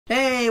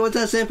Hey, what's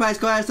up, Senpai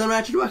Squad? I'm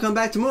Ratchet. Welcome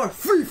back to more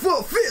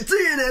FIFA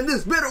 15, and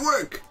this better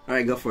work.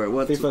 Alright, go for it.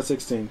 What's FIFA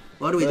 16.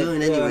 What are we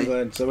doing anyway?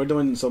 Yeah, so we're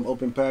doing some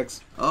open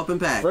packs. Open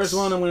packs. First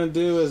one I'm going to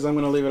do is I'm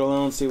going to leave it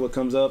alone, see what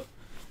comes up.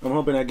 I'm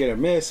hoping I get a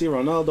Messi,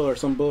 Ronaldo, or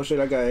some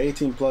bullshit. I got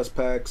 18 plus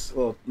packs.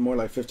 Well, more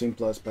like 15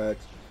 plus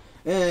packs.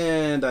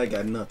 And I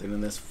got nothing in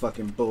this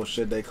fucking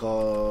bullshit they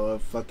call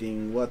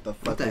fucking... What the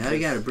fuck? What the hell? You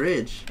got a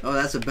bridge? Oh,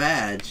 that's a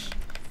badge.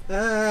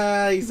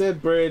 He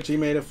said bridge. He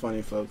made it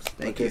funny, folks.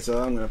 Thank okay, you.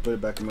 so I'm going to put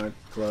it back in my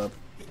club.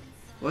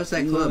 What's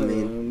that club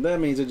mean? That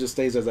means it just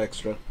stays as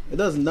extra. It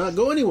does not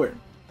go anywhere.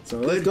 So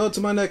let's go to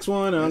my next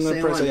one. I'm going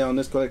to press A on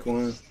this click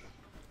one.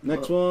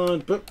 Next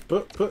one.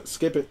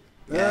 Skip it.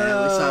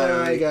 Yeah, we saw it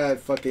already. I got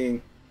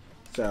fucking...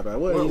 Sorry,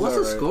 what's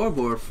the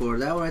scoreboard for?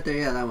 That one right there?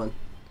 Yeah, that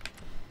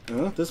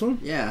one. This one?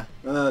 Yeah.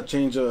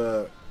 Change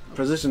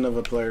position of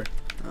a player.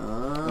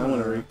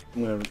 I'm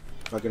gonna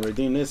fucking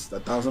redeem this.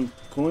 1,000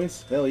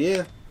 coins. Hell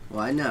yeah.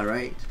 Why not,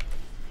 right?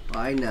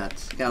 Why not?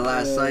 Got a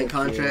lot of signed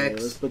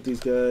contracts. Let's put these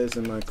guys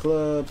in my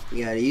club.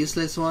 You got a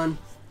useless one.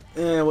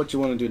 And what you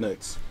want to do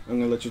next? I'm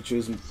gonna let you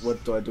choose.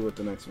 What do I do with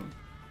the next one?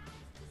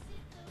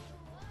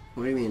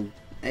 What do you mean?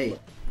 A.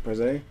 Press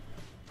A.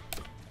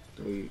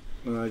 I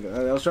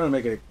was trying to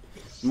make it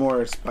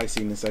more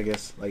spiciness, I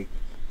guess. Like,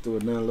 do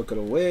it now, look it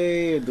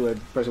away, do it,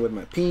 press it with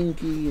my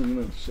pinky,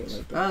 and shit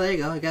like that. Oh, there you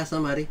go. I got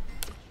somebody.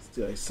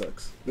 This guy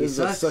sucks. He This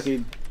sucks? is a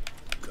sucky.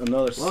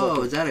 Another sucky.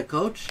 Whoa, is that a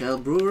coach? El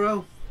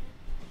Bruro?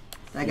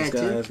 That guy this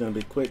guy too? is gonna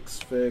be quick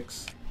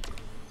fix.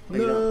 Oh,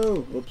 you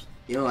No! Oops.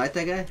 You don't like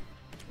that guy?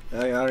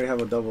 I already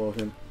have a double of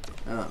him.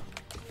 Oh.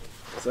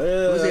 So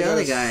yeah, Who's the I got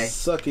other a guy?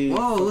 Sucky.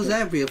 Whoa, who's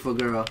that beautiful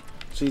girl?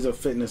 She's a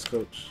fitness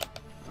coach.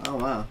 Oh,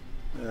 wow.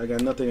 I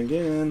got nothing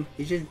again.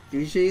 You should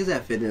use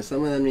that fitness.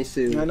 Some of them need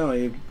to. I know,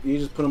 you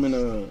just put them in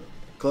a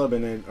club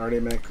and it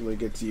automatically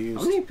gets used.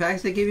 How many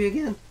packs they give you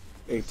again?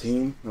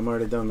 18. I'm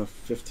already down to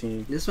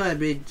 15. This might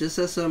be just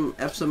as some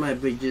episode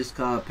might be just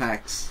called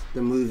Packs,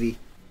 the movie.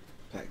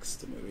 Packs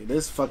the movie.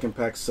 This fucking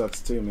pack sucks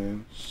too,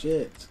 man.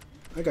 Shit.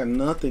 I got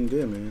nothing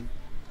good, man.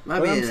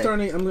 But I'm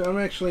starting.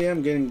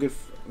 I'm getting good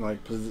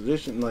like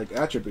position, like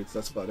attributes.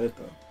 That's about it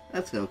though.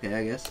 That's okay,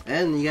 I guess.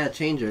 And you got a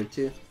changer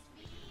too.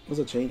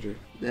 What's a changer?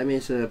 That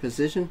means a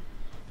position.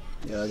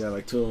 Yeah, I got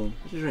like 2 of them.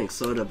 I should drink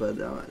soda, but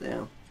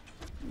damn,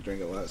 I'm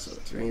drinking a lot of soda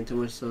too. drinking too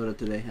much soda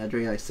today. I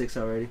drank like 6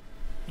 already.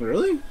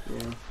 Really?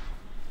 Yeah.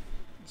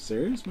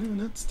 Serious, man?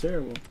 That's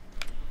terrible.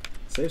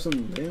 Save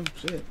some damn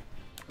shit.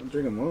 I'm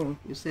drinking more.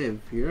 You save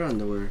your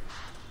underwear.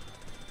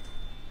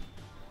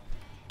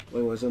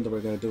 Wait, what's underwear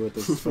gonna do with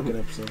this fucking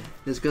episode?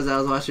 It's because I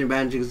was watching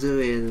Banjo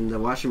Tooie in the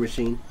washing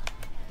machine.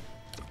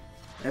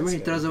 Remember, he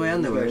throws away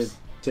underwear.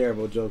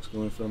 Terrible jokes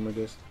going from, I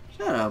guess.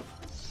 Shut up.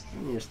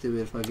 You're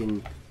stupid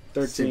fucking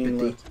 13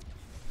 sympathy.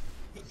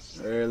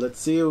 left. Alright, let's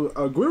see.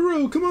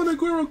 Aguero! Come on,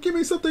 Aguero! Give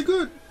me something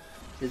good!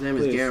 His name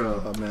Please. is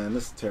Garo. Oh man,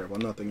 this is terrible.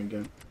 Nothing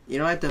again. You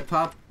know what the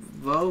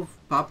Papo?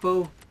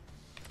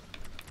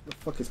 The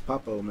fuck is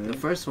Papo, man? The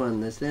first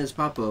one, his name is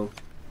Papo.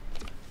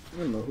 I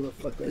don't know who the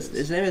fuck that is.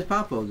 His name is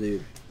Papo,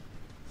 dude.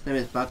 His name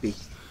is Papi.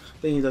 I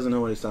think he doesn't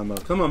know what he's talking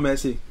about. Come on,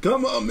 Messi.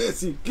 Come on,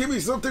 Messi. Give me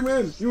something,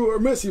 man. You are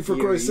Messi, for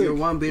Christ's sake. You're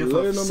one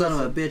beautiful Lionel son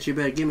Messi. of a bitch. You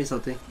better give me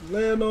something.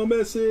 Lionel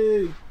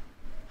Messi.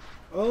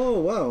 Oh,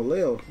 wow.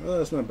 Leo. Oh,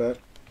 that's not bad.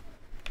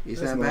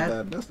 He's That's not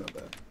bad? That's not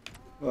bad.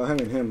 Well,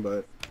 having him,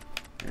 but...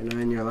 I know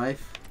in your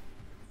life.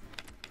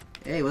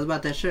 Hey, what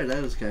about that shirt?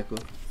 That was kind of cool.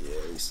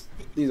 Yeah,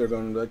 these are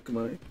going to like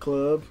my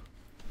club.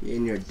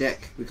 In your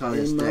deck. We call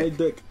this In my deck.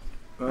 deck.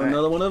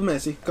 Another one of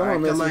Messi. Come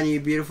on, Messi. Come on, you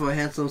beautiful,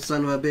 handsome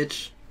son of a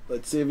bitch.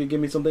 Let's see if you give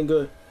me something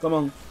good. Come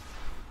on.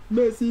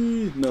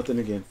 Messi. Nothing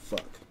again.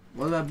 Fuck.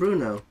 What about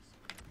Bruno?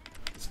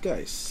 These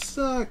guys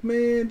suck,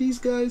 man. These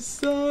guys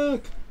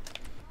suck.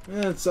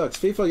 Man, it sucks.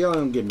 FIFA, y'all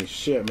don't give me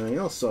shit, man.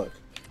 Y'all suck.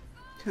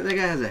 That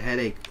guy has a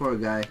headache. Poor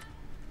guy.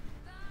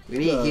 We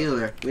need a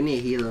healer. We need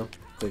to heal him.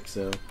 Quick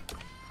sell.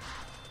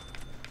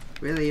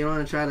 Really? You don't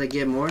want to try to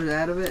get more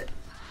out of it?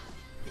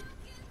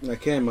 I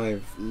can't.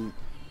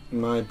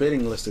 My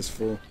bidding list is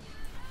full.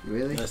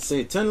 Really? Let's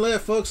see. 10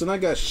 left, folks, and I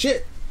got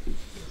shit.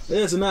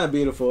 This is not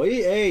beautiful.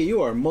 EA,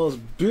 you are most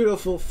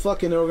beautiful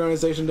fucking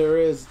organization there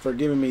is for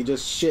giving me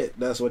just shit.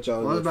 That's what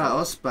y'all. What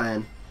about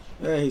Ospan?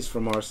 Yeah, he's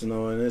from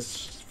Arsenal, and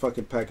this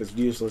fucking pack is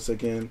useless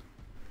again.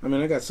 I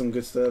mean, I got some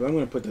good stuff. I'm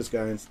gonna put this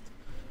guy in.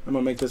 I'm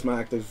gonna make this my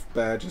active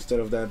badge instead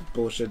of that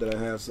bullshit that I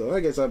have. So I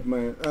guess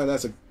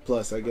that's a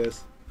plus, I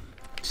guess.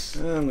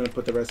 I'm gonna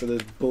put the rest of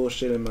this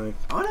bullshit in my...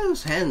 I wonder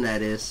whose hand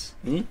that is.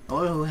 Hmm? I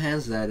wonder whose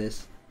hands that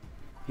is.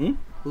 Hmm?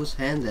 Whose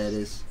hand that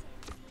is.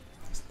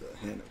 It's the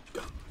hand of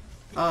God.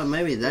 Oh,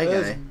 maybe that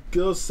Let's guy.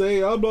 go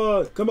say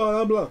Abla. Come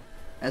on, Abla.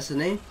 That's the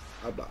name?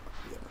 Abla.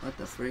 Yeah. What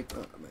the freak?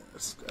 Oh, man.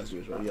 As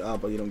usual. Yeah,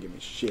 Abla, you don't give me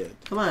shit.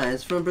 Come on,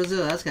 it's from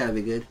Brazil. That's gotta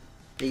be good.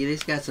 He at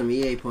least got some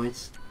EA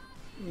points.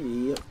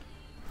 Yep.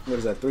 What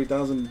is that?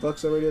 3,000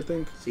 bucks already, I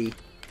think? See?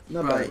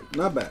 Not Right. bad.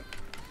 Not bad.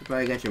 You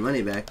probably got your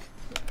money back.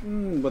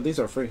 But these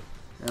are free.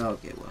 Oh,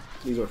 okay, well.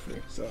 These are free,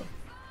 so...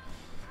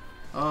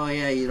 Oh,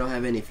 yeah, you don't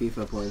have any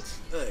FIFA points.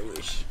 I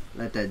wish.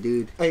 Like that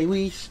dude. I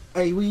wish.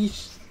 I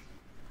wish.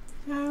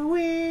 I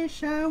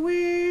I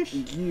wish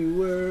you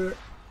were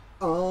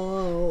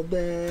all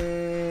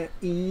that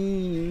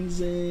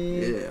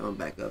easy. Yeah, I'm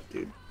back up,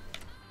 dude.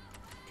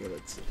 Okay,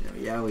 let's see.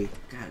 Yeah, we.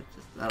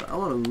 God, I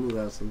want to move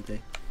out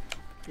someday.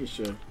 You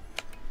sure?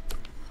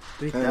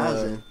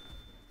 3,000.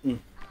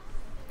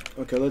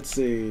 Okay, let's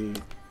see.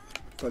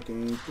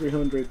 Fucking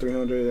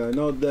 300. I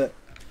know that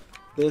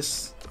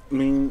this.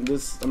 I'm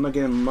not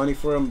getting money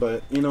for them,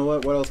 but you know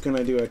what? What else can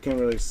I do? I can't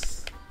really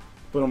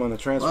put them on the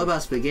transfer. What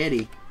about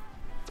spaghetti?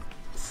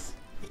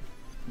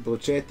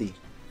 Bochetti.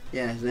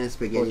 Yeah, his name's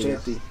Spaghetti.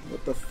 Bochetti.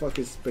 What the fuck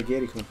is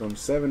spaghetti come from?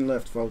 7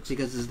 left, folks.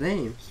 Because his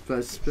name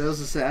spells.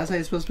 That's how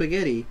you spell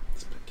spaghetti.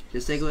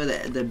 Just take away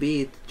the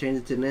B, change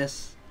it to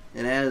Ness,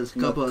 and add a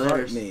couple of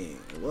letters.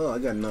 Well, I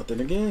got nothing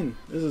again.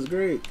 This is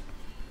great.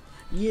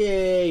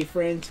 Yay,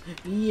 friends.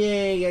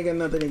 Yay, I got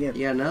nothing again.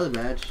 You got another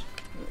badge.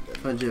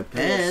 From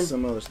Japan.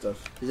 Some other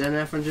stuff. Is that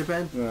not from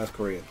Japan? No, that's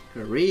Korean.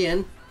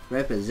 Korean.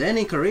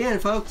 Representing Korean,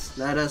 folks.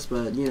 Not us,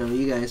 but you know,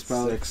 you guys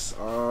probably. 6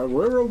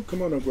 Aguero.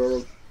 Come on,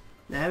 Aguero.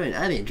 I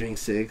didn't drink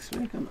 6.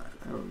 Man, come on.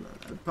 I don't know.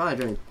 I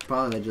probably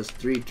drank just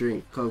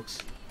 3 Cokes.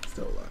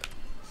 Still a lot.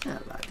 It's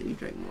not a lot, dude. You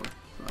drink more.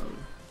 Probably.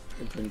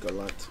 I drink a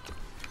lot.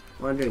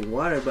 I want to drink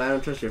water, but I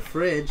don't trust your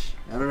fridge.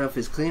 I don't know if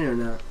it's clean or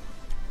not.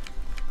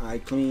 I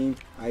clean.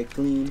 I'm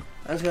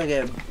just gonna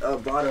get a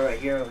bottle right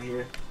here over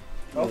here.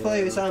 Hopefully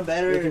Yeah. we sound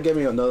better. You can get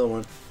me another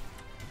one.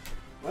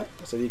 What?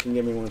 I said you can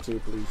get me one too,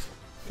 please.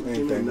 Give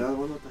me another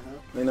one, what the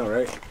hell? I know,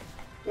 right?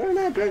 Why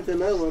not drink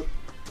another one?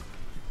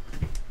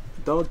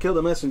 Don't kill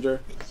the messenger.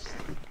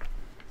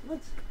 What?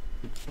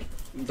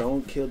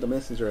 Don't kill the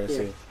messenger, I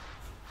say.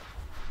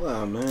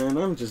 Wow, man,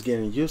 I'm just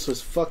getting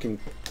useless fucking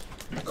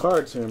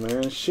cards here,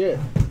 man. Shit.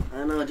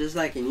 I know, just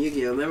like in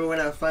Yu-Gi-Oh! Remember when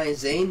I was fighting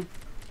Zane?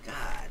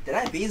 God, did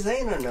I beat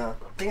Zane or no?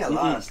 I think I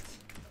lost.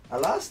 I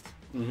lost?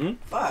 Mm-hmm.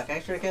 Fuck, I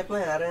sure kept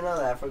playing. I didn't know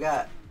that. I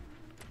forgot.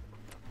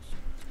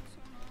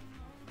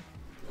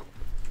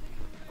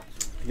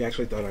 You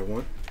actually thought I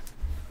won?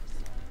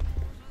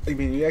 I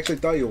mean, you actually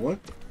thought you won?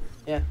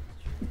 Yeah.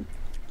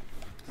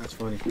 That's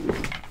funny.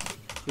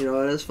 You know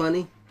what is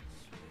funny?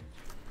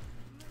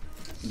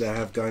 That I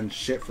have gotten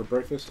shit for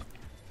breakfast.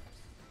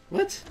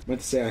 What? I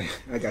meant to say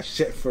I got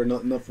shit for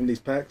nothing from these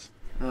packs.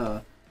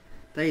 I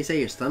thought you say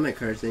your stomach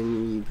hurts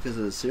because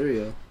of the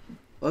cereal.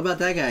 What about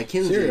that guy,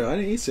 Kinsey? Cereal? I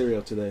didn't eat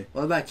cereal today.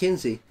 What about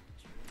Kinsey?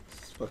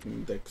 This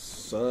fucking deck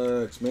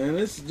sucks, man.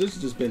 This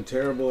just been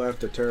terrible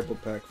after terrible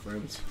pack,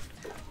 friends.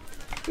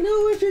 You know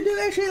what we should do?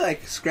 Actually,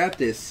 like, scrap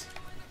this.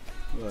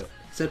 What?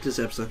 Except this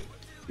episode.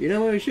 You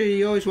know what we should?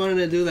 You always wanted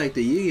to do, like,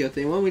 the Yu-Gi-Oh!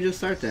 Thing. Why don't we just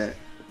start that?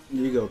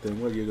 Yu-Gi-Oh!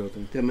 Thing. What Yu-Gi-Oh!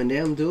 Thing? The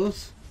Mandam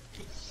duels?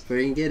 Where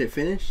you can get it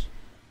finished?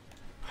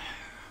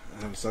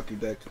 I have a sucky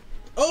deck.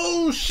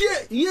 Oh,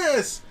 shit!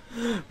 Yes!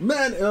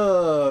 Man,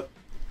 what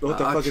the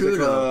fuck is it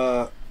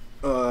called?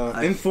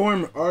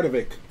 Inform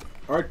Archivic.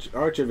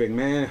 Archivic,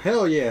 man.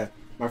 Hell yeah.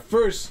 My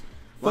first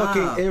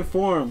fucking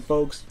Inform,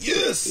 folks.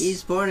 Yes!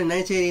 He's born in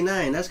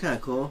 1989. That's kind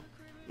of cool.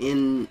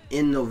 In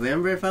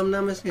November, if I'm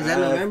not mistaken. Is that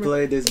November? I've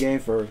played this game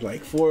for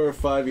like 4 or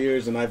 5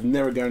 years, and I've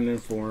never gotten an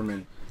Inform,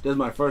 and this is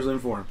my first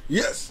Inform.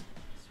 Yes!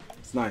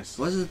 It's nice.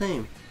 What's his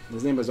name?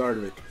 His name is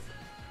Archivic.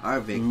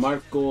 Arvic.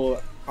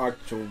 Marco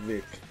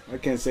Archovic. I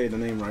can't say the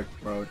name right,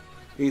 bro.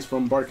 He's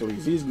from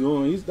Barclays.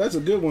 That's a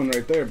good one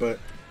right there, but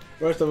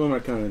the rest of them are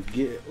kind of...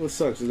 What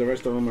sucks is the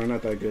rest of them are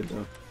not that good,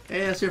 though.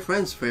 Hey, that's your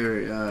friend's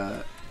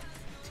favorite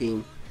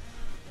team.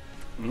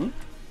 Hmm?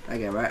 That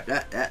guy, right?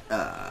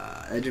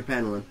 That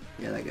Japan one.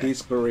 Yeah, that guy.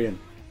 He's Korean.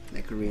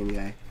 That Korean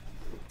guy.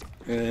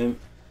 And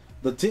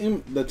the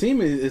team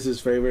is his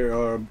favorite,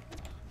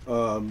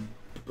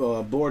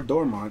 Lord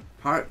Dormont.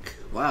 Park.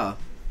 Wow.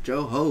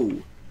 Joe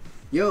Ho.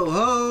 Yo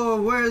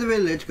ho, where the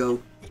village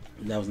go?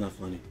 That was not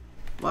funny.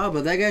 Wow,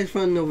 but that guy's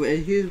from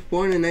he was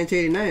born in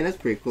 1989. That's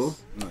pretty cool.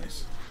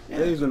 Nice.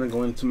 Yeah. He's gonna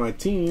go into my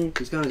team.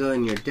 He's gonna go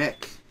in your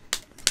deck.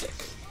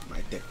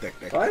 My deck.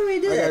 Why do we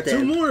do that I got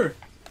then? 2 more.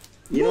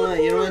 You don't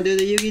want to do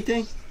the Yugi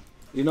thing?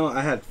 You know,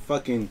 I had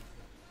fucking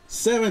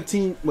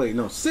 16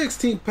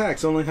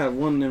 packs. I only had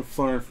 1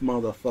 Informed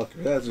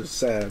motherfucker. That's just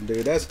sad,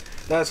 dude.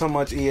 That's how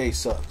much EA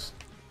sucks.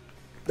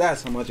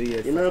 That's how much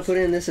EA. You know to put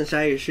in this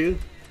inside your shoe?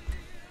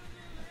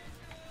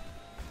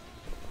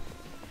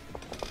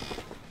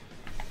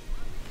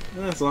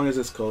 As long as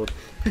it's cold.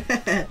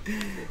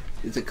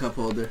 It's a cup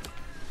holder.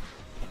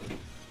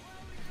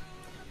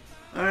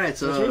 Alright,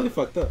 so... It's really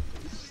fucked up.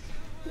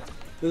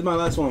 This is my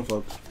last one,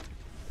 folks.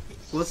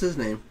 What's his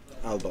name?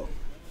 Albo.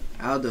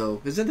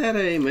 Aldo. Isn't that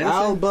a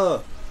medicine?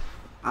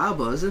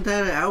 Alba. Isn't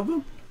that an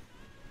album?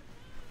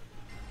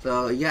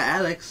 So, you got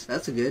Alex.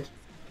 That's a good.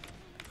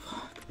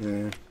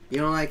 Yeah. You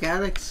don't like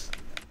Alex?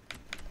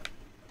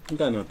 I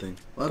got nothing.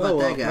 What about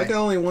that guy? I got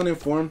only 1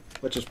 Inform,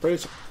 which is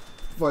pretty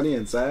funny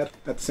and sad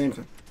at the same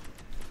time.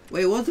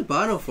 Wait, what's the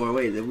bottom for?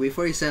 Wait,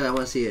 before you said I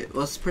want to see it.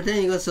 Well, pretend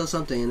you're going to sell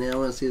something and then I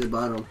want to see the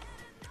bottom.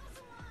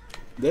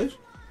 This?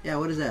 Yeah,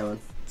 what is that one?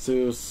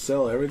 To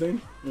sell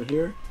everything right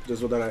here.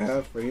 Just what that I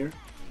have right here.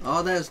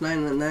 All that's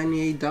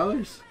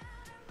 $98?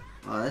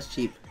 Oh, that's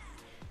cheap.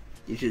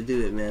 You should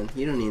do it, man.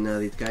 You don't need none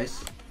of these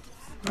guys.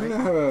 I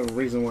have a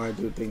reason why I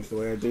do things the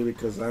way I do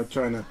because I'm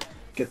trying to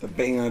get the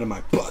bang out of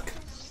my buck.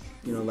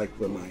 You know, like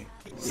with my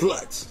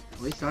sluts.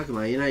 What are you talking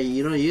about?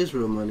 You don't use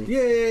real money.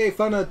 Yay!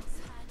 Found a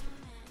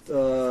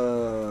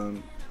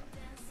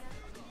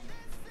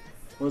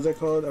what was that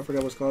called? I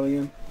forgot what it's called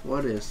again.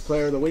 What is?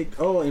 Player of the week.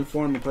 Oh,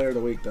 informed player of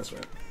the week. That's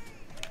right.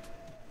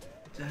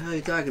 What the hell are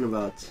you talking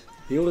about?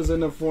 He was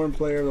an informed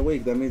player of the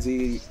week. That means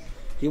he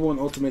won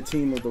Ultimate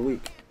Team of the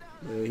Week.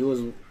 He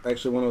was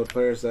actually one of the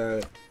players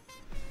that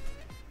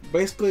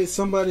basically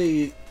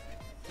somebody's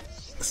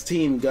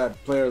team got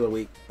player of the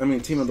week. I mean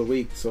team of the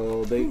week.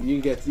 So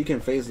you can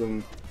face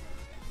them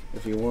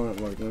if you want.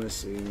 Like let me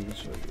see. Let me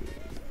show you.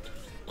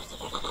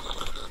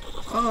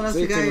 Oh, that's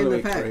the guy in the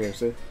pack. Right here,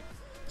 see?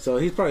 So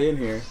he's probably in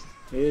here.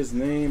 His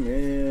name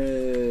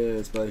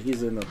is, but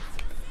he's in the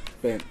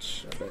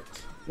bench. I bet.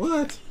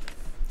 What?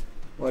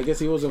 Well, I guess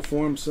he was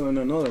informed on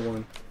another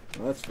one.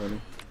 Oh, that's funny.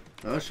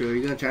 Oh, sure.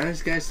 You gonna try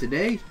these guys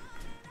today?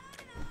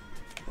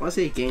 I want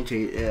to say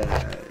Genchi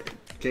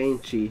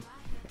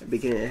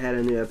had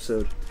a new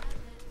episode.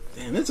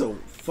 Damn, that's a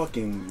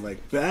fucking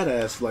like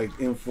badass like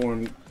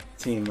informed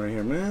team right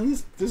here, man.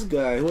 This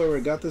guy, whoever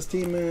got this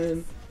team,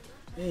 man.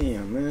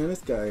 Damn, man, this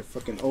guy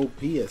fucking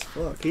OP as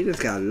fuck. He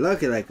just got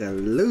lucky like a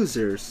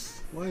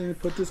losers. Why didn't you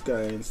put this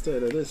guy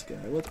instead of this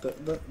guy? What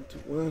the?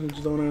 Why did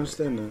you don't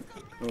understand that?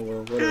 Oh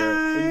well,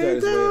 whatever. He got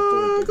his way of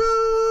doing things.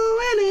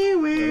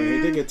 Anywhere. I mean,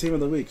 he did get team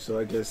of the week, so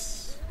I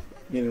guess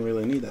he didn't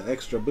really need that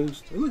extra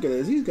boost. Look at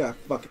this, he's got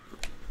fucking.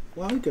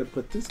 Wow, he could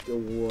put this.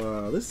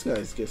 Wow, this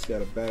guy's just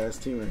got a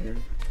badass team right here.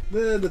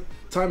 The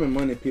time and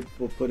money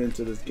people put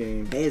into this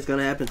game. Hey, it's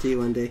gonna happen to you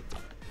one day.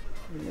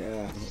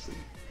 Yeah.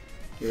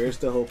 Here's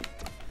the hope.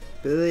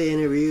 Billy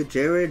interviewed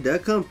Jared the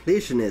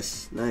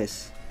Completionist.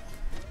 Nice.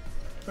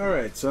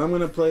 Alright, so I'm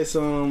gonna play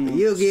some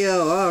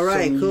Yu-Gi-Oh!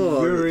 Alright,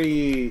 cool.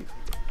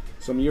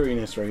 Some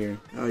Yuri-ness right here.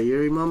 Oh,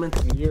 Yuri moment?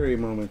 Yuri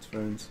moments,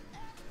 friends.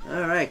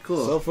 Alright,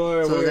 cool. So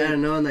far, so that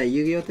knowing that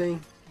Yu-Gi-Oh!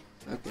 Thing?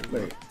 Okay.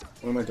 Wait,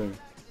 what am I doing?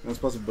 I'm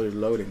supposed to be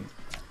loading.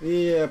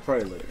 Yeah,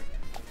 probably later.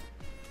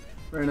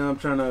 Right now, I'm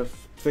trying to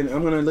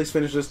I'm gonna at least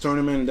finish this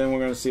tournament, and then we're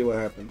gonna see what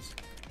happens.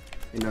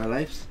 In our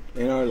lives?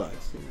 In our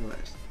lives. In our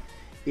lives.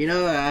 You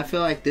know, I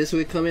feel like this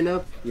week coming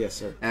up. Yes,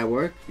 sir. At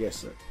work. Yes,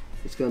 sir.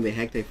 It's gonna be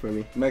hectic for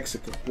me.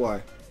 Mexico.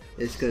 Why?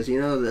 It's because you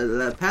know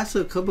the past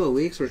couple of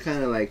weeks were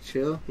kind of like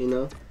chill. You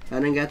know, I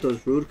didn't get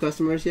those rude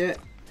customers yet.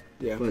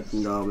 Yeah. But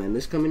no, man,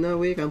 this coming up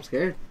week, I'm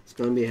scared. It's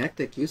gonna be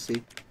hectic. You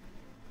see.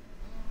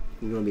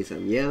 There's gonna be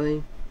some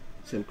yelling,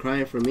 some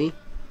crying for me.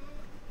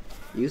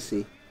 You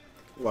see.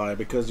 Why?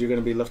 Because you're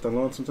gonna be left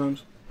alone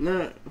sometimes.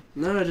 No,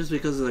 just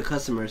because of the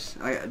customers.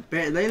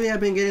 Lately I've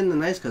been getting the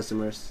nice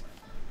customers.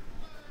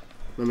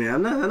 I mean,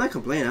 I'm not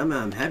complaining.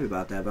 I'm happy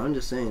about that, but I'm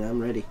just saying I'm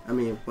ready. I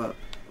mean, well,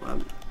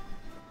 fine,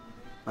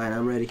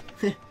 I'm ready.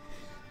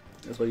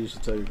 That's what you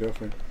should tell your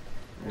girlfriend.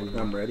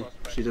 I'm ready.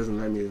 She doesn't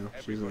let me though.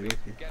 She's like,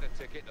 okay.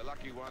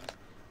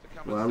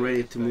 Well, I'm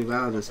ready to move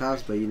out of this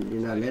house, but you're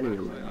not letting me.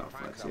 I'm like, oh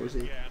fuck,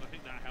 seriously?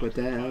 Put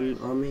that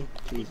on me?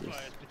 Jesus.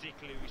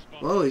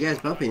 Whoa, you guys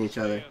bumping each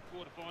other.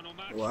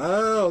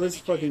 Wow, this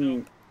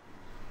fucking.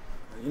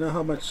 You know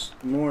how much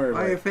more.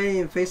 Why are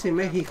you facing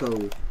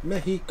Mexico?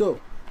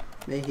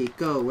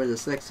 Mexico, where the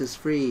sex is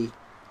free.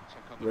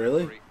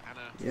 Really?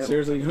 Yep.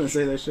 Seriously, you gonna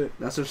say that shit?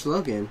 That's her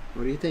slogan.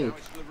 What do you think?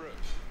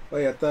 Oh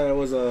yeah, I thought it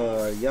was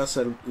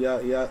Yasser,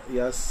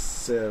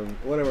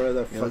 whatever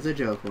the fuck. It was a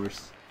joke,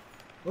 horse.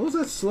 What was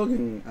that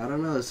slogan? I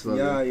don't know the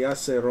slogan. Ya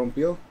se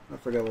rompió. I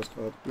forgot what it's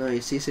called. No,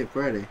 you sí se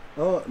puede.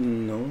 Oh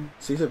no,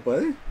 sí se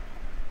puede.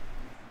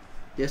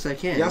 Yes, I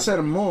can. Ya se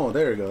armó.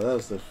 There you go. That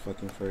was the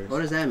fucking phrase.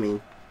 What does that mean?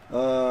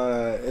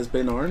 It's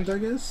been armed, I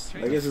guess.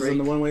 I guess isn't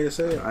the one way to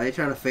say it. Are they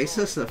trying to face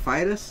us, to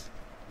fight us?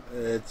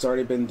 It's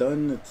already been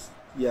done.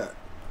 Yeah.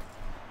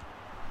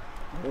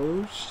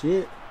 Oh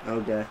shit.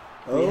 Okay.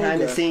 Oh,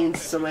 behind the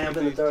scenes, somebody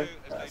opened the door.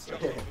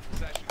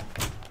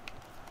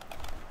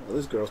 Well,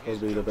 this girl's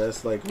supposed to be the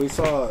best. Like we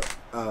saw.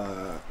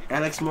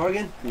 Alex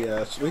Morgan.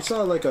 Yeah, we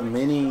saw like a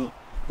mini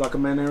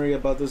documentary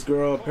about this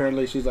girl.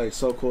 Apparently, she's like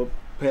so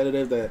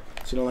competitive that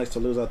she don't like to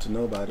lose out to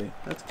nobody.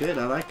 That's good.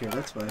 I like her.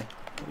 That's why.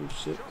 Oh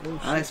shit.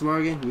 Alex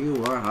Morgan,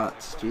 you are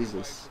hot.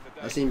 Jesus,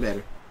 I've seen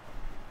better.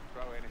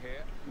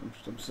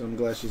 I'm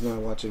glad she's not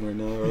watching right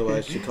now.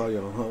 Otherwise, she'd call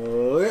you.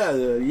 Oh yeah,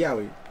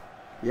 Yowie.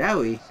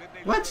 Yowie?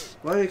 What?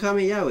 Why do you call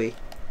me Yowie?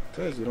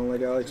 Because you don't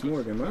like Alex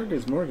Morgan.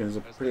 Alex Morgan is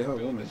a pretty hot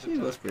woman. She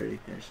was pretty,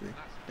 actually.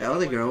 That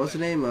other girl, what's her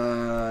name?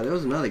 There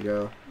was another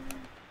girl.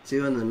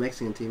 She on the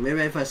Mexican team. Maybe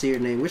if I see her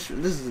name. This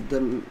is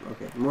the...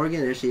 Okay,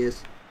 Morgan, there she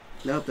is.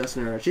 Nope, that's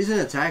not her. She's an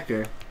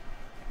attacker.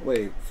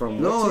 Wait,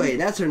 from Lloyd,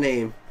 that's her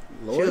name.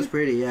 Lloyd? She was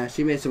pretty, yeah.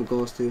 She made some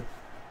goals, too.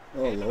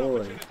 Oh,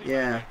 Lloyd.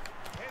 Yeah.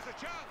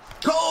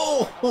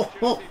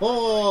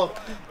 Oh,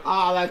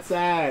 that's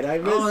sad. I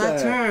missed that. Oh,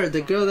 that's her.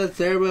 The girl that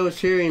everybody was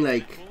cheering,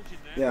 like...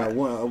 Yeah,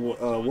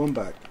 one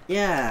back.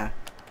 Yeah.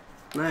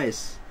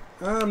 Nice.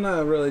 I'm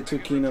not really too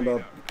keen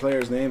about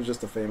players' names,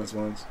 just the famous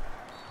ones.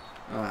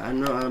 I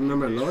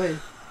remember Lloyd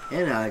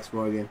and Alex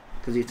Morgan.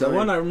 Cause you The told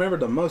one me. I remember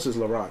the most is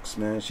LaRox,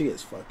 man. She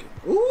is fucking.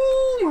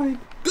 Oh my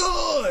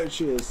god,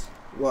 she is.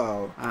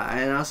 Wow.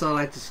 And I also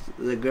like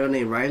the girl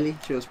named Riley.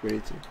 She was pretty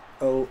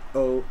too.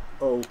 Oh.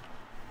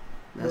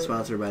 Not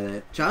sponsored by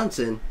that.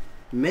 Johnson.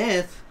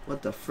 Myth.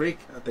 What the freak?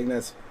 I think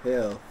that's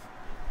Health.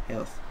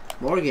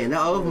 Morgan.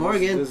 Oh,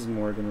 Morgan. This is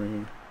Morgan right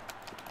here.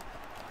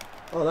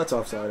 Oh, that's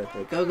offside, I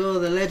think. Go.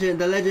 The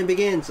legend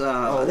begins. There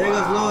wow.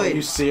 goes Lloyd. Are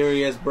you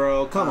serious,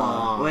 bro? Come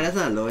on. Wait, that's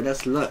not Lloyd.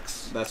 That's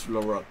Lux. That's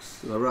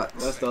LaRox.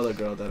 That's the other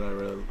girl that I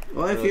really.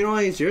 Well, if you don't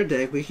want to use your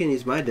deck, we can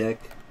use my deck.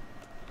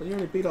 But you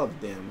already beat all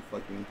the damn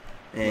fucking.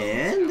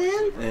 And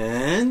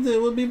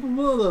it would be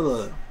blah, blah,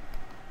 blah.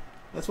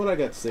 That's what I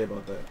got to say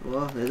about that.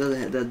 Well,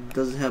 that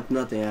doesn't help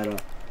nothing at all.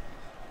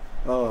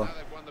 Oh,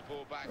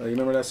 you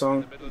remember that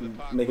song,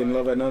 "Making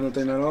Love at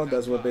Nothing at All"?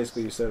 That's what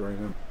basically you said right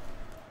now.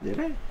 Did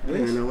I? I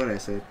don't even know what I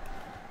said.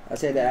 I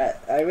said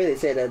that. I really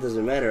say that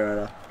doesn't matter at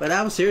all. But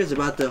I was serious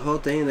about the whole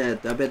thing.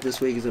 That I bet this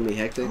week is gonna be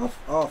hectic. Off.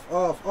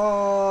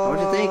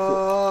 What'd you think?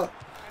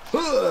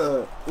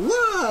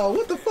 Wow,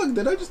 what the fuck?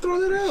 Did I just throw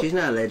that out? She's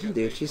not a legend,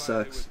 dude. She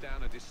sucks.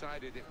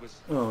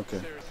 Oh, okay.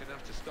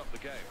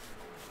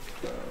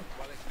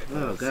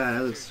 Oh god,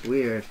 that looks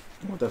weird.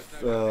 What the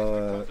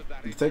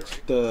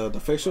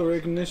facial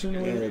recognition?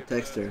 Yeah, the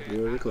texture.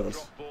 You're really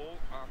close.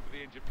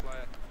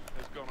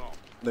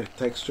 The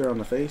texture on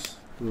the face.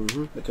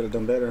 Mm-hmm. They could have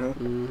done better, huh?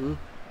 Mm-hmm.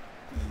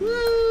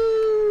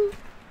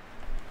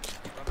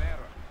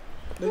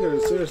 They could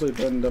have seriously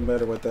done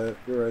better with that.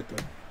 You're right,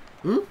 though.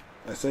 Hmm?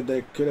 I said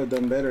they could have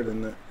done better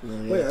than that.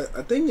 Oh, yeah. Wait,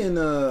 I think in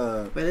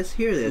Wait, let's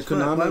hear this.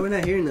 Konami, Why are we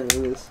not hearing none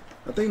of this?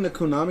 I think in the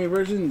Konami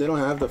version they don't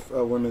have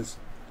the women's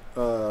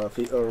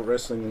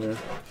wrestling in there.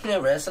 Yeah,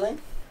 wrestling.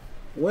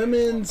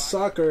 Women's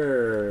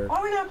soccer. Why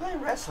are we not playing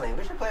wrestling?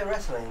 We should play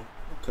wrestling.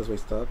 Because we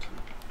stopped.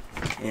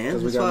 And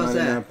Because we as got far as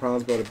 99 that,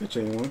 pounds, but a bitch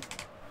anymore.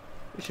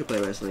 we should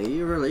play wrestling.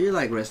 You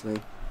like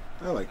wrestling.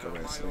 I like the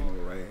wrestling,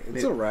 alright.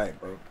 It's alright,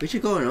 bro. We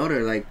should go in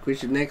order. Like we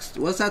should next.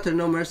 What's after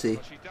No Mercy?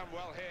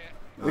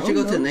 We should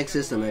go to the next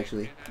system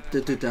actually.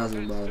 The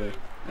 2000, by the way.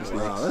 That's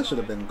Wow, next. that should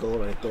have been goal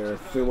right there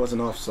if it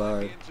wasn't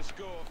offside.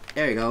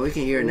 There you go. We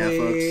can hear it now,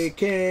 We folks.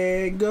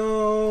 can't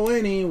go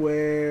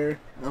anywhere.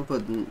 I'm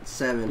putting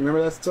 7.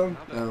 Remember that song?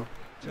 Oh,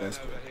 That's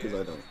good, because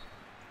I don't.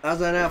 how's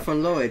that out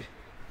from Lloyd?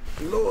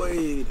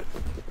 Lloyd.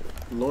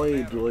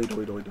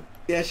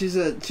 Yeah, she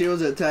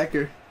was an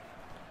attacker.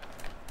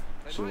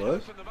 She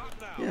was?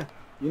 Yeah.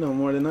 You know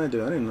more than I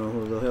do. I didn't know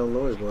who the hell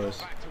Lloyd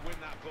was.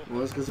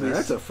 Well, it's 'cause Man,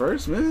 that's a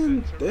first,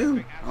 man.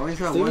 Damn. I always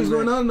got Stevie's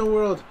one. going on in the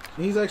world.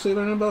 He's actually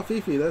learning about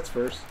Fifi. That's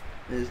first.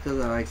 It's because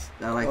I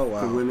like Oh,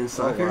 wow. the women's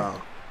soccer. Oh,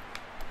 wow.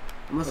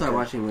 I'm gonna start Okay.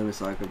 watching women's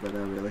soccer, but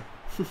not really.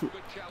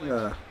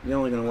 Yeah, you're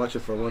only going to watch it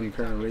for one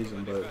current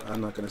reason, but I'm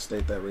not going to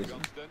state that reason.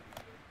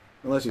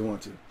 Unless you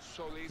want to.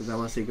 Because I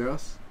want to see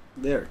girls.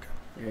 There we go.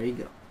 There you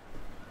go.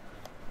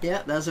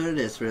 Yeah, that's what it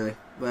is, really.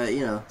 But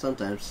you know,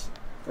 sometimes.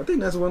 I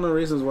think that's one of the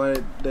reasons why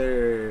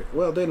they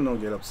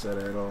don't get upset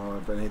at all,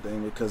 if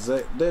anything, because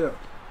they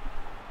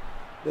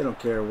don't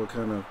care what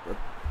kind of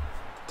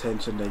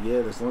attention they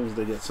get, as long as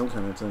they get some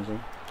kind of attention.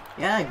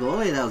 Yeah,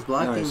 goalie that was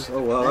blocking. Nice.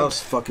 Oh wow, that was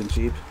fucking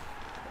cheap.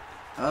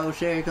 Oh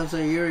shit, here comes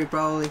a Yuri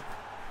probably.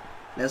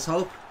 Let's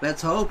hope.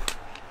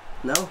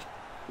 No?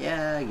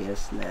 Yeah, I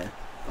guess. Nah.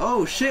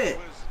 Oh shit!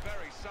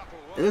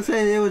 It looks like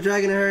it was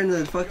dragging her in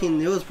the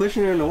fucking. It was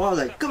pushing her in the wall.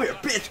 Like, come here,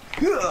 bitch!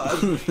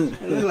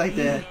 It looked like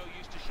that.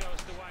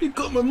 You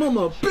got my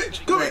mama,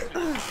 bitch! Come here!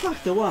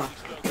 Fuck the wall.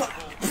 Fuck.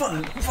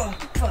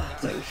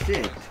 It's like,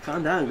 shit.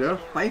 Calm down, girl.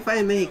 Why you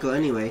fighting Mexico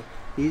anyway?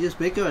 Did you just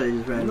pick her or they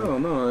just ran?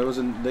 No, it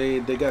wasn't. They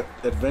got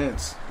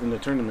advanced in the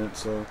tournament,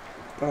 so.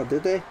 Oh,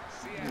 did they?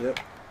 Yep.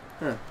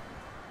 Huh.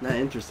 Not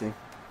interesting.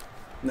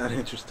 Not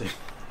interesting.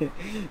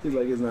 He's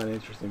like, it's not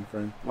interesting,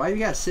 friend. Why you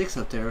got 6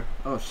 up there?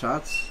 Oh,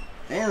 shots.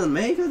 And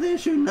Mexico didn't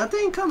shoot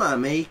nothing? Come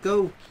on,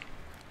 Mexico.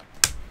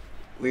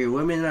 Where your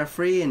women are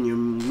free and your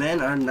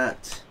men are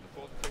not.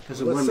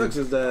 Because of What women. sucks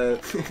is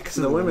that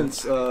the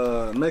women's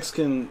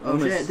Mexican. Oh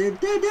shit, they're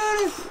doing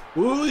it!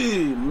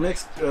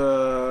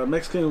 Wooey!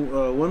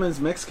 Mexican women's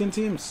Mexican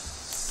team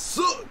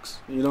sucks.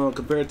 You know,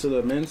 compared to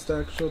the men's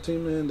actual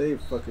team, man, they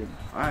fucking.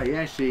 Wow, you're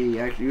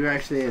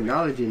actually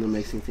acknowledging the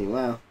Mexican thing.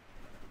 Wow.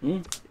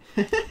 Hmm?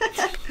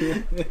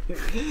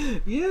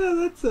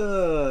 Yeah,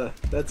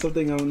 that's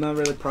something I'm not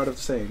really proud of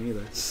saying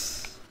either.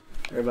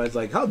 Everybody's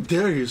like, "How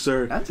dare you,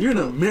 sir? You're an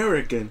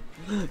American.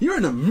 You're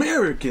an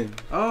American."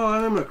 Oh, I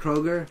remember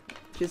Kroger.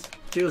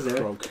 She was there.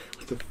 Kroger.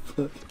 What the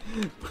fuck?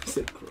 Who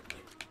said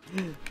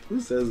Kroger?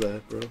 Who says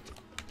that, bro?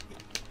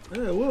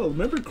 Yeah, well,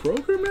 remember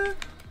Kroger, man?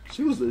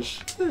 She was the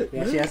shit,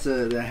 Yeah, man.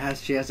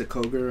 she has a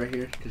Kroger right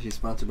here because she's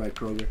sponsored by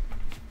Kroger.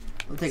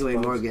 Don't take away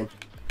Morgan.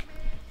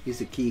 He's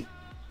the key.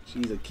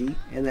 She's a key.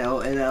 And that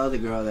other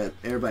girl that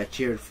everybody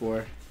cheered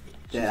for.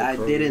 She's That I a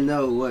Kroger. didn't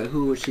know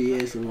who she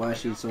is and why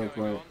she's so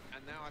important.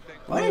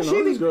 Why did All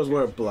she these be girls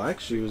wear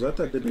black shoes? I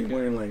thought they'd be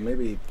wearing like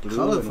maybe blue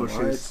colorful and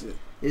white. shoes?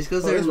 It's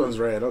because This they're one's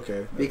red.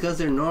 Okay. because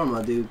they're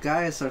normal, dude.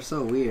 Guys are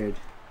so weird.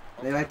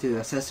 They like to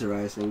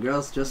accessorize, and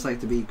girls just like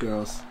to be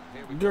girls.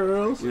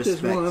 Girls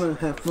just wanna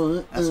have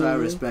fun. That's what I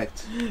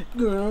respect.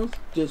 Girls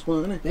just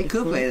wanna. They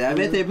could play that. I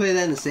bet they play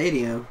that in the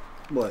stadium.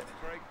 What?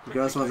 The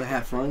girls want to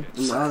have fun.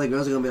 And all the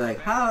girls are gonna be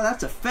like, "How?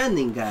 That's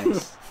offending,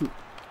 guys."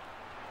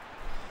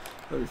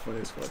 That'd be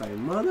funny as fuck. It's like,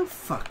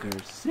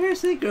 motherfuckers.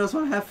 Seriously, girls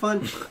want to have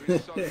fun?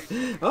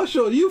 I'll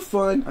show you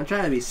fun. I'm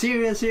trying to be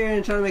serious here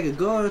and trying to make a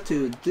goal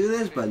to do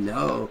this, but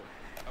no.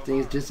 I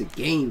think it's just a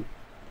game.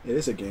 It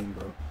is a game,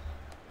 bro.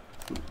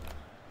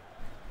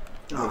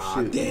 Oh,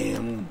 shoot.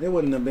 Damn. It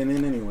wouldn't have been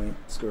in anyway.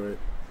 Screw it.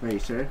 Are you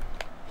sure?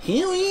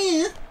 Hell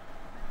yeah.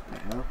 The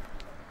hell?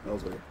 That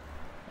was weird.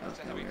 That was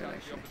kind of weird,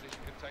 actually.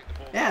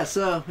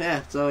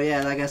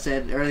 Yeah, like I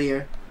said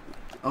earlier,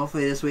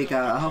 hopefully this week,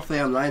 hopefully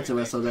I'm lying to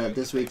myself that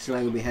this week's not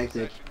going to be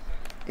hectic.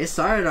 It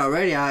started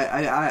already.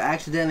 I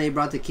accidentally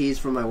brought the keys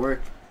from my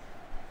work.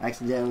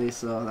 Accidentally,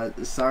 so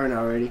it's starting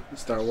already.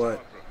 Start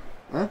what?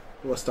 Huh?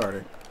 What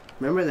started?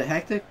 Remember the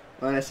hectic?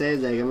 What I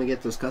said, like, I'm going to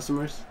get those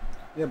customers?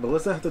 Yeah, but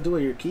what's that have to do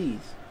with your keys?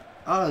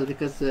 Oh,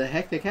 because the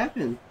hectic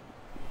happened.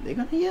 They're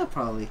going to yell,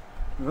 probably.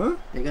 Huh?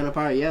 They're going to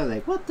probably yell,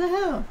 like, what the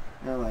hell?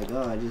 And I'm like,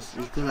 oh, it's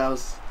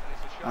because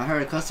I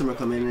heard a customer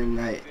come in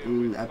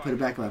and I put it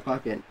back in my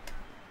pocket.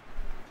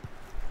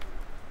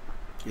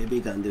 It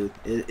begun, dude.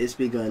 It's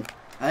begun.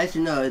 I let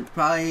you know,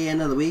 probably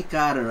end of the week,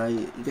 I don't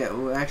know.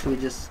 We'll actually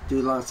just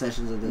do long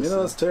sessions of this. You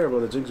know, it's terrible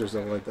to jinx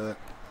yourself like that.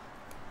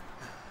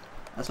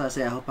 That's why I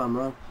say I hope I'm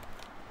wrong.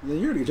 Yeah,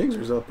 you already jinxed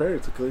yourself,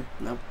 practically.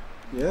 Nope.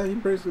 Yeah,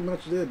 you pretty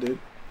much did, dude.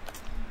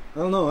 I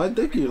don't know, I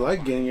think you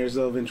like getting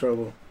yourself in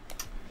trouble.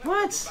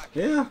 What?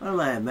 Yeah. What am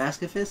I, a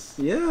masochist?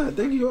 Yeah, I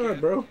think you are,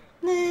 bro.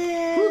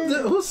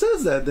 Nah. Who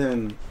says that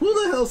then?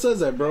 Who the hell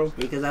says that, bro?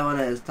 Because I want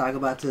to talk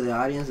about to the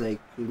audience,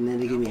 like, you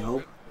need to give me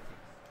hope.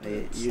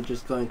 Like, you're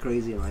just going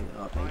crazy. I'm like,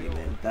 oh, thank you,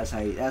 man. That's how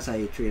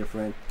you treat a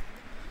friend.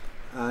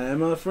 I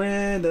am a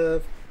friend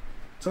of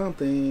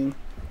something.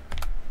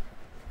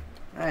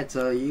 Alright,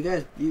 so you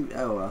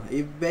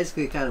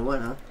basically kind of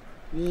won, huh?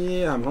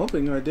 Yeah, I'm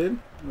hoping I did.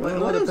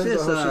 What is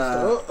this?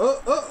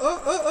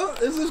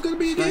 Is this gonna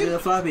be a Going to game? the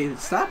floppy.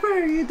 Stop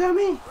her, you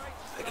dummy.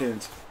 I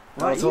can't.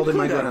 Why, I was holding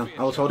my could've. ground.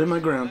 I was holding my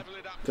ground.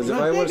 Because if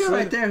Look, I that was girl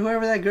right there,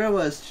 whoever that girl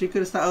was, she could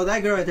have stopped. Oh,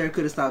 that girl right there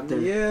could have stopped there.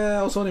 Yeah,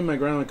 I was holding my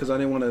ground because I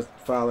didn't want to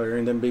foul her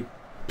and then be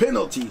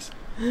penalties.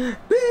 Penalties.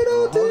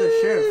 Hold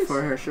her shirt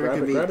for her shirt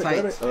could be grab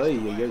tight. it. Oh,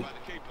 yeah.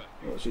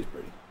 Oh, she's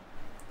pretty.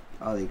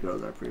 All these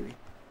girls are pretty.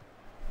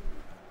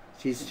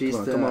 She's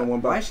come on,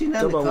 one why is she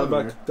not in the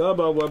cover?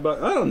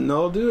 I don't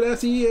know, dude.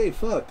 That's EA.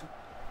 Fuck.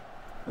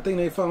 I think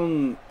they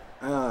found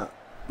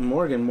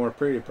Morgan more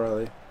pretty,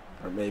 probably.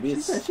 Or maybe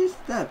She's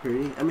not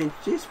pretty. I mean,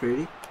 she's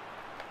pretty.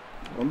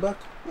 $1?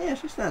 Yeah,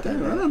 she's not that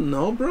Damn, bad. I don't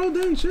know, bro.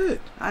 Dang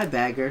shit. I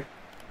bag her.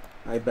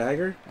 I bag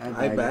her?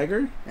 I bag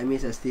her? That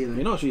means I steal her.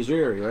 You know she's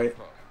Yuri, right?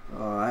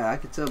 Oh, I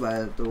can tell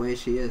by the way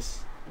she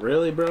is.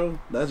 Really, bro?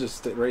 That's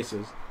just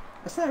racist.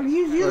 That's not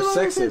you. Or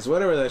sexist,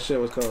 whatever that shit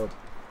was called.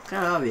 It's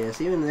kind of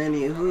obvious. Even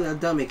who a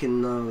dummy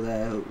can know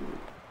that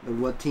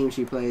what team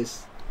she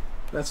plays.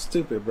 That's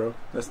stupid, bro.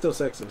 That's still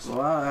sexist.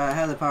 Well, I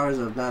have the powers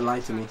of not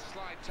lying to me.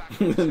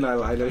 Not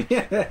lying to me.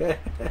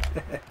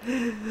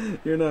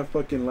 You're not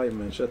fucking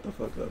Lightman. Shut the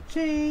fuck up.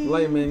 Jeez.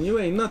 Lightman, you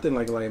ain't nothing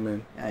like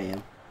Lightman. I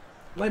am.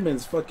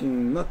 Lightman's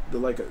fucking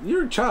nothing like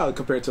you're a child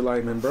compared to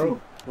Lightman,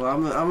 bro. Well,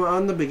 I'm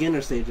on the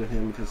beginner stage of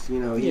him because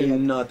you're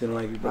nothing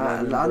like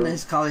Lightman, on bro.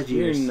 his college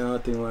years. You're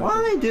nothing like. Why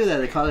do they do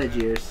that at college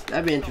years?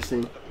 That'd be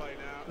interesting.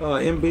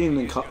 Him being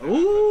in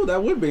ooh,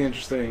 that would be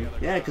interesting.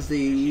 Yeah, because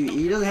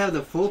he doesn't have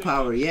the full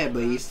power yet,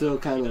 but he's still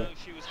kind of.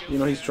 You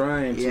know, he's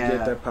trying to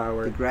get that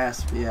power. The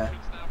grasp, yeah.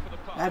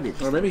 That'd be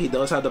interesting. Or maybe he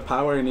does have the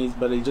power,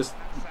 but he's just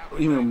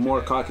even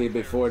more cocky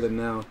before than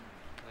now.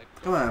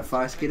 Come on,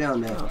 Fox, get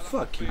down there. Oh,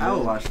 fuck you. I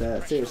will watch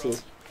that, seriously.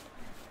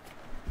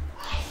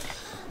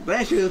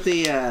 But with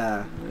the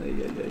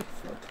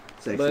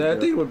fuck. But I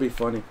think it would be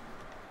funny.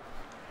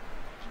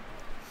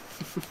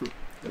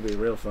 It'd be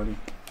real funny.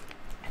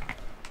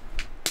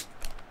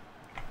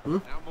 I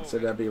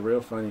said that'd be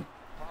real funny.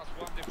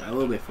 That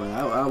will be fun.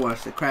 I'll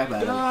watch the crap out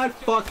of it. God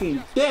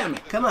fucking damn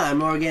it! Come on,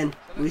 Morgan.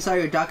 We saw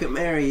your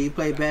documentary. You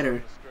played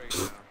better.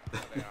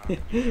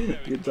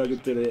 You're talking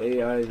to the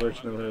AI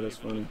version of her. That's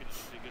funny.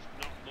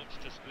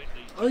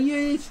 Oh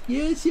yes,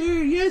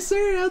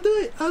 sir. I'll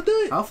do it.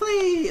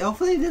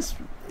 Hopefully this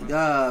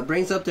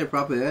brings up their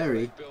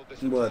popularity.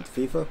 What,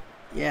 FIFA?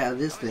 Yeah,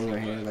 this thing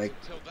right here. Like,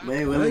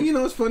 maybe you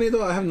know, it's funny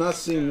though. I have not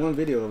seen one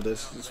video of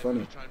this. It's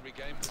funny.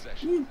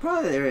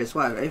 Probably there is.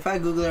 Why? If I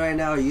Google it right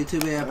now or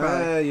YouTube it, I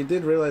probably. You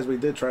did realize we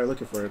did try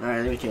looking for it. All right,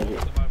 let me change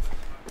it.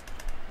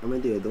 I'm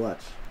gonna do it.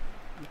 Watch.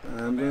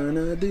 I'm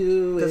gonna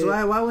do it. Because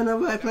why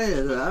wouldn't I play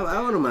this? I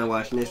wouldn't mind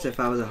watching this if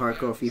I was a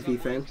hardcore Fifa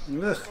fan.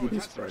 Ugh, you'd be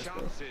surprised,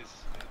 bro.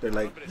 They're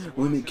like,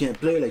 women can't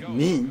play like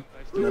men.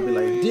 And I'd be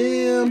like,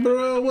 damn,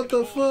 bro, what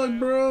the fuck,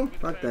 bro?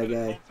 Fuck that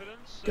guy.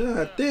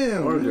 God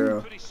damn. Or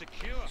girl.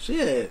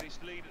 Shit.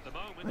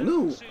 I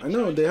know,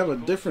 they have a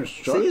different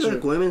structure. See,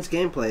 look, women's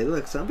gameplay.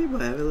 Look, some people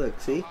have it. Look,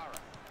 see?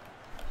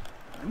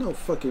 I know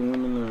fucking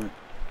women are.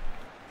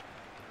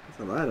 That's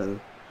a lot of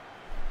them.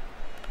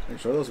 Like,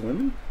 show those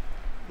women?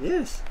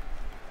 Yes.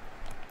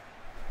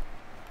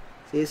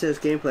 He says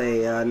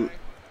gameplay on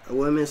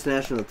women's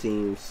national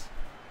teams.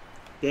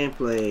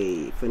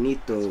 Gameplay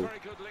finito.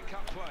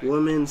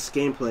 Women's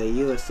gameplay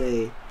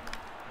USA.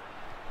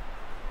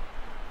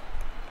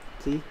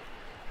 See?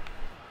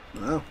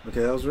 Wow.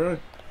 Okay, that was right.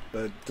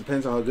 But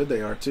depends on how good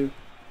they are too.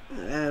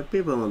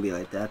 People won't be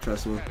like that.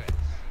 Trust me.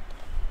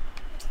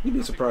 You'd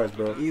be surprised,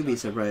 bro. You'd be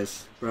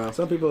surprised, bro.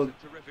 Some people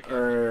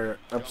are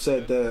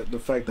upset that the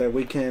fact that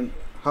we can't.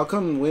 How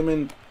come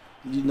women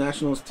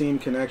nationals team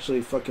can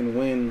actually fucking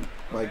win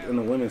like on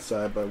the women's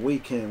side, but we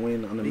can't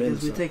win on the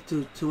men's side? Because we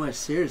take too much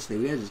seriously.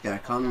 We just gotta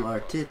calm our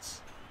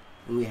tits,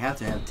 and we have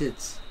to have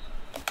tits.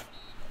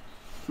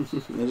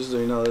 And just so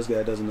you know, this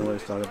guy doesn't know what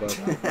he's talking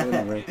about.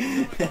 Anyway.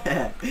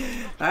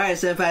 Alright,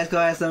 Senpai's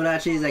Class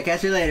Nachis. I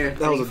catch you later.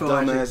 That was a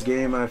dumbass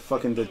game. I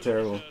fucking did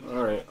terrible.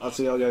 Alright, I'll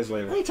see y'all guys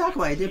later. What are you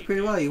talking about? You did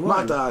pretty well. You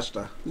won. Mata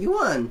hasta. You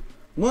won.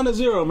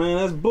 1-0, man.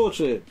 That's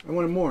bullshit. I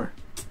wanted more.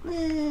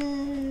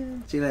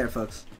 See you later, folks.